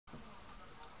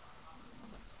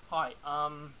Hi,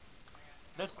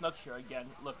 zedzedsnook here again.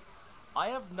 Look, I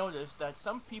have noticed that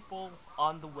some people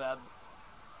on the web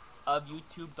of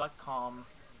YouTube.com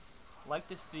like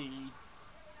to see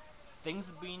things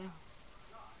being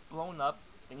blown up,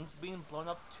 things being blown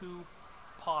up to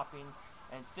popping,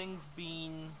 and things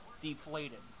being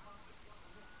deflated.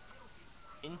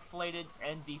 Inflated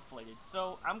and deflated.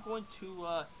 So I'm going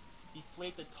to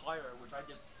deflate the tire, which I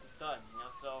just done,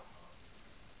 so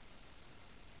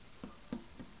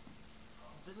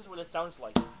this is what it sounds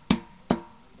like.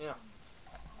 Yeah.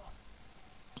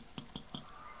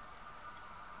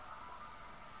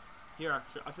 Here,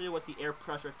 I'll show you what the air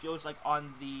pressure feels like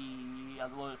on the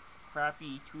little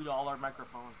crappy $2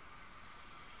 microphone.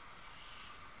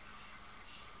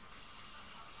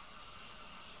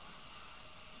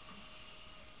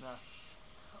 Yeah.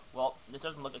 Well, it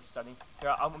doesn't look exciting.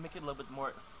 Here, I'll make it a little bit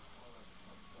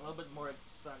more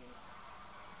exciting.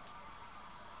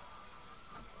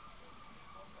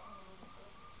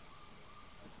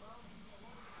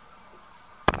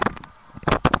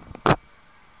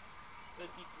 It's a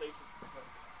deflation clip.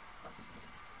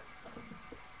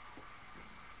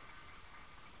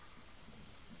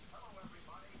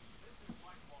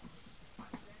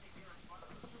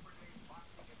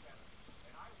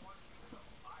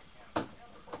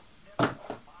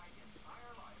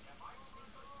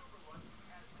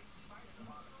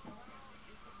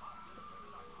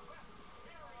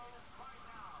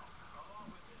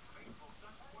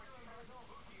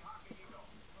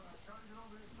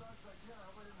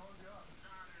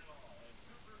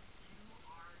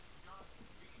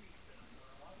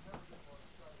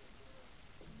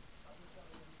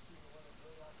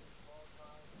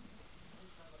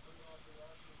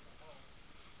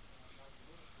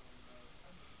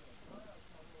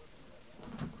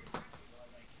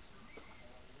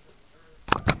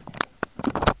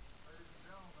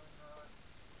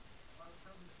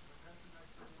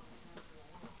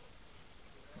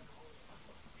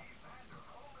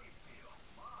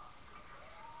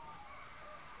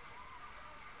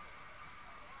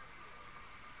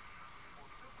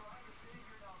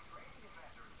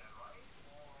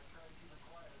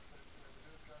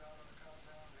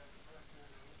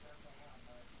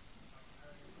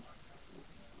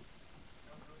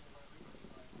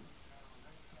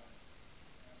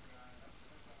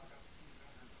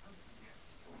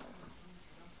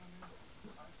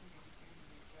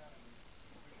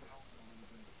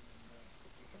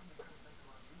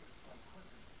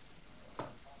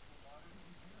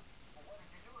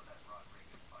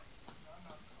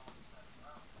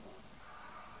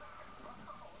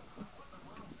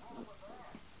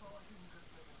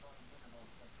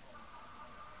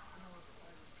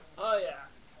 Oh yeah.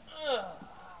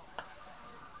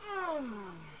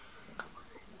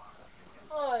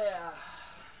 Oh yeah.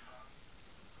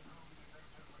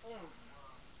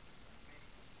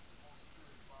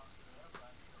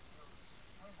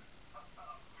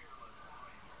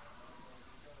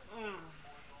 Mm.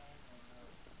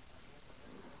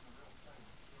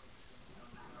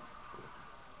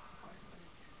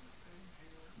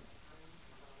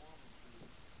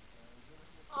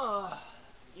 Uh,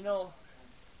 you know,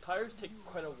 tires take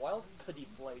quite a while to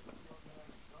deflate.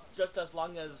 Just as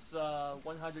long as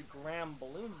 100-gram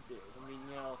balloons do. I mean,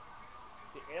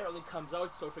 the air only comes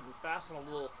out so freaking fast on a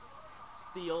little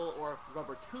steel or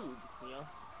rubber tube.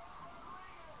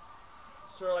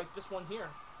 Sort of like this one here.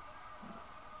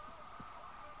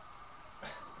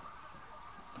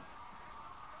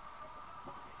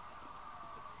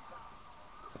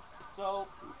 So,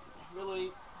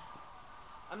 really,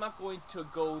 I'm not going to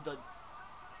go the,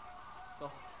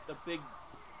 the big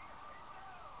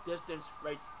distance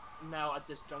right now at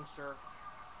this juncture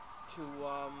to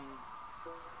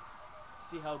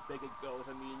see how big it goes.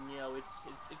 I mean, it's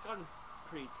gotten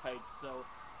pretty tight. So,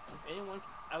 if anyone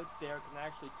out there can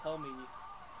actually tell me,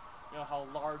 how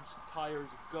large tires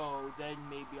go, then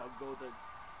maybe I'll go the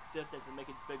distance and make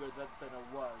it bigger than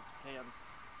it was. Okay, I'm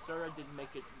sorry I didn't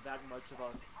make it that much of a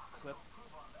clip,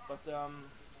 but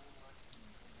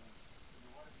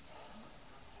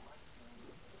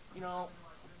you know,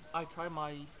 I try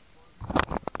my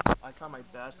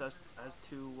best as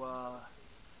to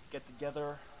get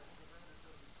together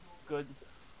good,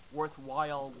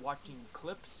 worthwhile watching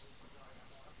clips.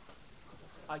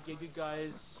 I give you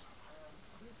guys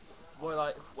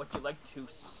what you like to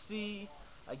see.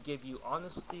 I give you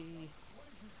honesty.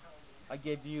 I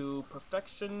give you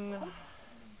perfection.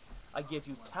 I give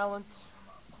you talent.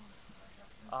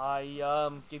 I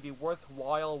give you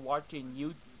worthwhile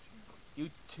watching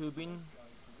YouTubing.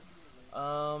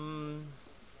 Um,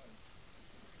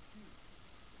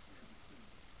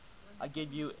 I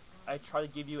give you I try to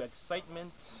give you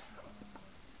excitement.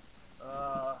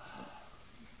 Uh,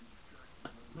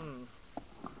 hmm.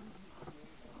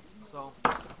 So,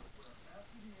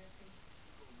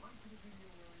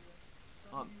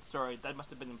 sorry, that must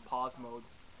have been in pause mode.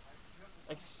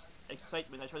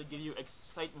 Excitement. I try to give you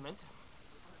excitement,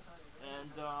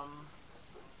 and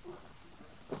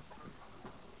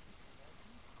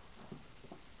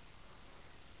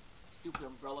stupid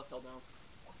umbrella fell down.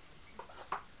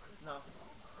 No,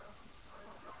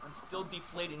 I'm still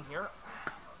deflating here,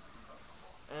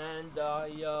 and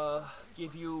I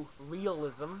give you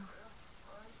realism.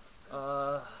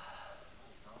 Uh,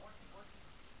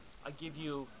 I give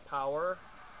you power.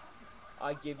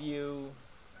 I give you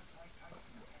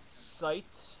sight.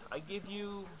 I give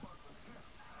you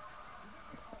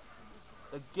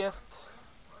the gift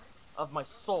of my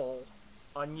soul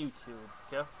on YouTube,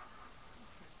 okay?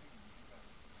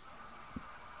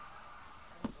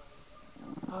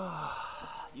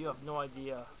 You have no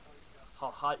idea how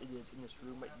hot it is in this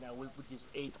room right now with these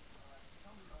 8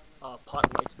 pot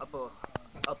lights up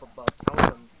above. Count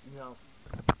them, you know.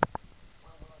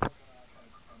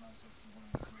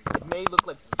 It may look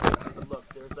like 6, but look,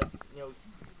 there's like,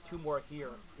 2 more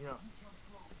here,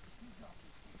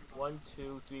 1,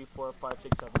 2, 3, 4, 5,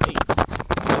 6, 7, 8.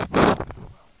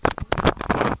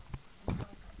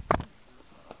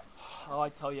 Oh, I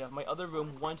tell you, my other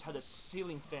room once had a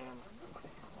ceiling fan.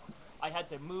 I had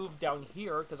to move down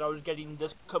here because I was getting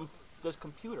this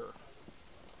computer.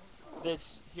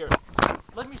 This here.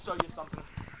 Let me show you something.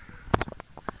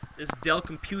 This Dell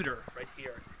computer right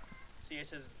here. See, it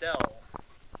says Dell.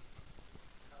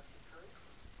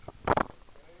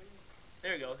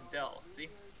 There you go, Dell. See?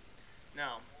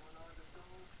 Now.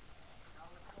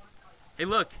 Hey,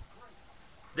 look.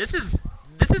 This is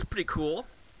pretty cool.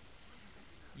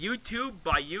 YouTube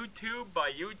by YouTube by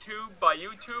YouTube by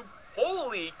YouTube.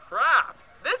 Holy crap!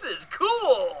 This is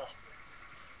cool!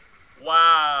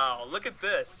 Wow, look at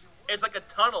this. It's like a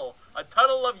tunnel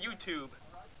of YouTube.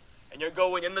 And you're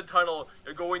going in the tunnel,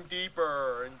 you're going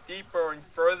deeper and deeper and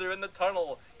further in the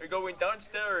tunnel. You're going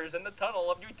downstairs in the tunnel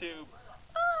of YouTube.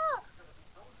 Ah!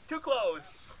 Too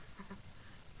close.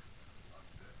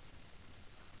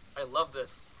 I love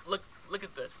this. Look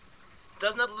at this.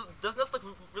 Doesn't this look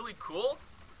really cool?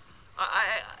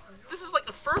 This is like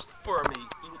a first for me,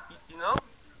 you know?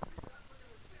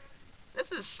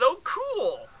 This is so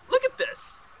cool. Look at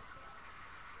this.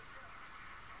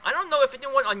 I don't know if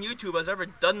anyone on YouTube has ever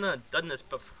done this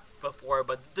before,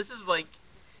 but this is like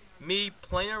me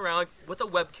playing around with a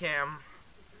webcam,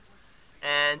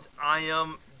 and I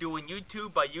am doing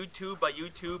YouTube by YouTube by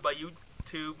YouTube by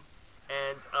YouTube,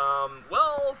 and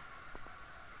well,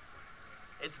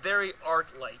 it's very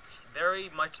art-like, very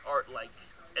much art-like.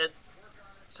 It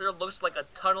sort of looks like a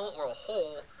tunnel or a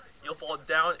hole. You'll fall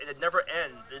down, and it never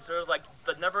ends. It's sort of like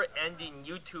the never-ending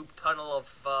YouTube tunnel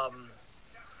of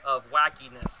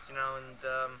wackiness, and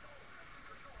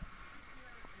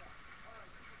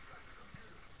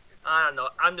I don't know.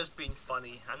 I'm just being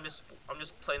funny. I'm just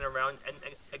playing around and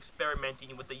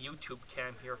experimenting with the YouTube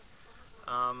cam here.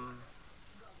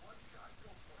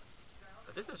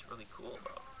 But this is really cool,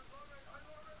 though.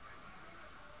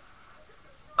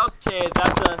 Okay,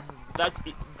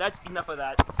 that's enough of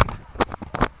that.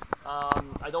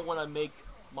 I don't want to make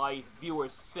my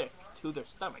viewers sick to their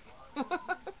stomach.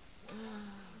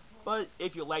 But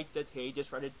if you liked it, hey,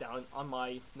 just write it down on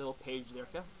my little page there,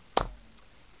 okay?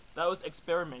 That was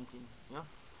experimenting, you know?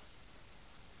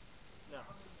 Now,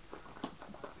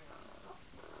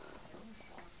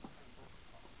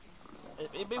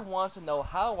 if anybody wants to know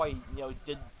how I,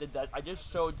 did that, I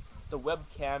just showed the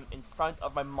webcam in front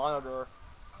of my monitor,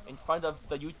 in front of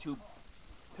the YouTube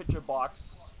picture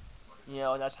box,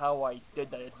 and that's how I did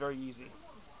that. It's very easy.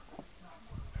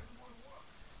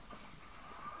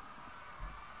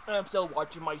 And I'm still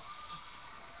watching my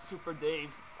Super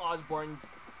Dave Osborne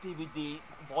DVD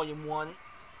Volume 1.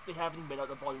 They haven't been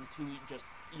out of Volume 2 just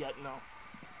yet, no.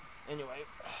 Anyway,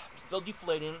 still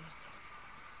deflating.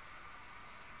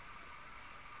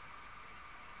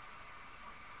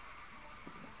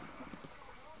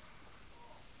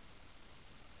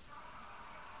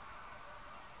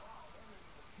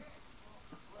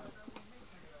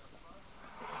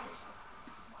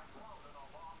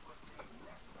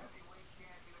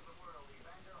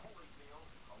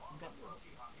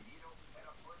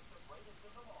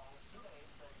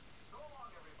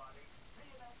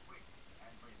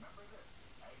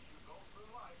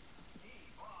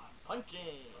 Punching!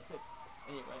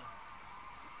 Anyway.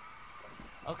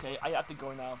 Okay, I have to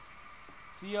go now.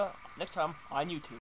 See ya next time on YouTube.